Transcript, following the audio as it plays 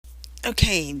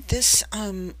Okay, this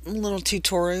little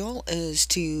tutorial is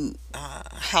to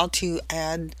how to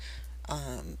add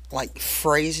like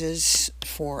phrases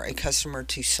for a customer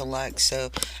to select.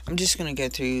 So I'm just going to go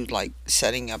through like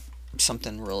setting up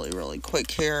something really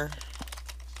quick here.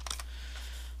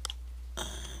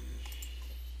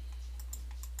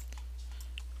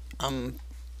 I'm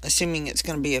assuming it's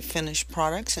going to be a finished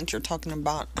product since you're talking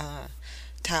about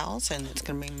towels and it's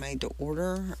going to be made to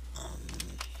order.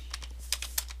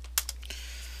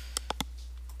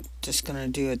 Just going to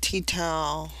do a tea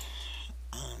towel.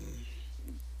 Um,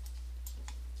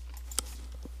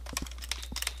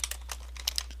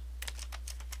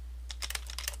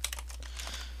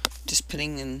 just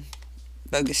putting in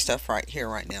bogus stuff right here,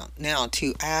 right now. Now,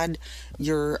 to add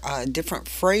your different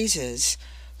phrases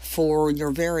for your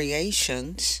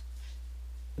variations,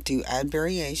 do add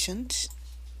variations,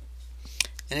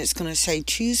 and it's going to say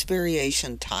choose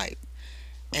variation type.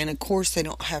 And of course, they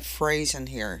don't have phrase in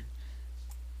here.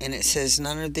 And it says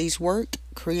none of these work.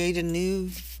 Create a new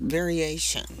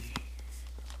variation.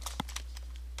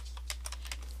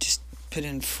 Just put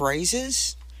in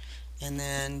phrases, and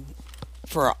then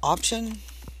for an option,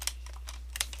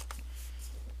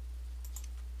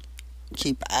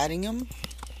 keep adding them.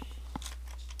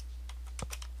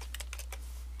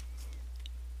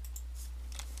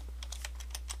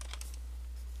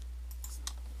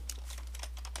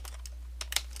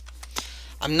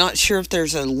 I'm not sure if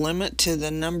there's a limit to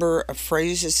the number of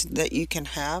phrases that you can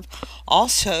have.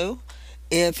 Also,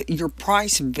 if your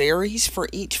price varies for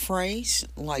each phrase,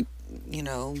 like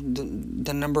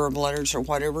the number of letters or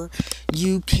whatever,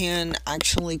 you can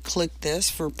actually click this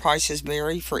for prices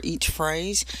vary for each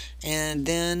phrase, and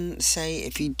then say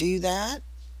if you do that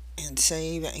and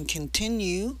save and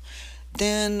continue,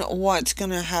 then what's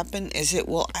going to happen is it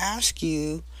will ask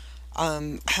you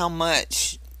how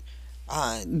much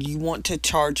you want to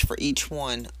charge for each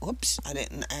one. Whoops, I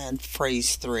didn't add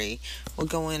phrase 3. We'll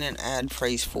go in and add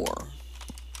phrase 4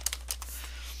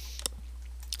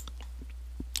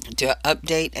 to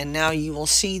update, and now you will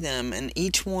see them, and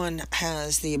each one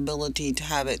has the ability to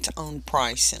have its own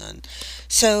price in.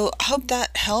 So hope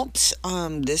that helps.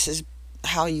 This is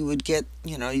how you would get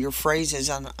your phrases.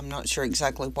 I'm not sure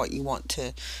exactly what you want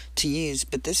to use,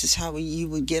 but this is how you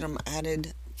would get them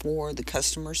added for the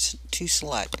customers to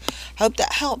select. Hope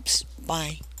that helps.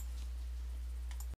 Bye.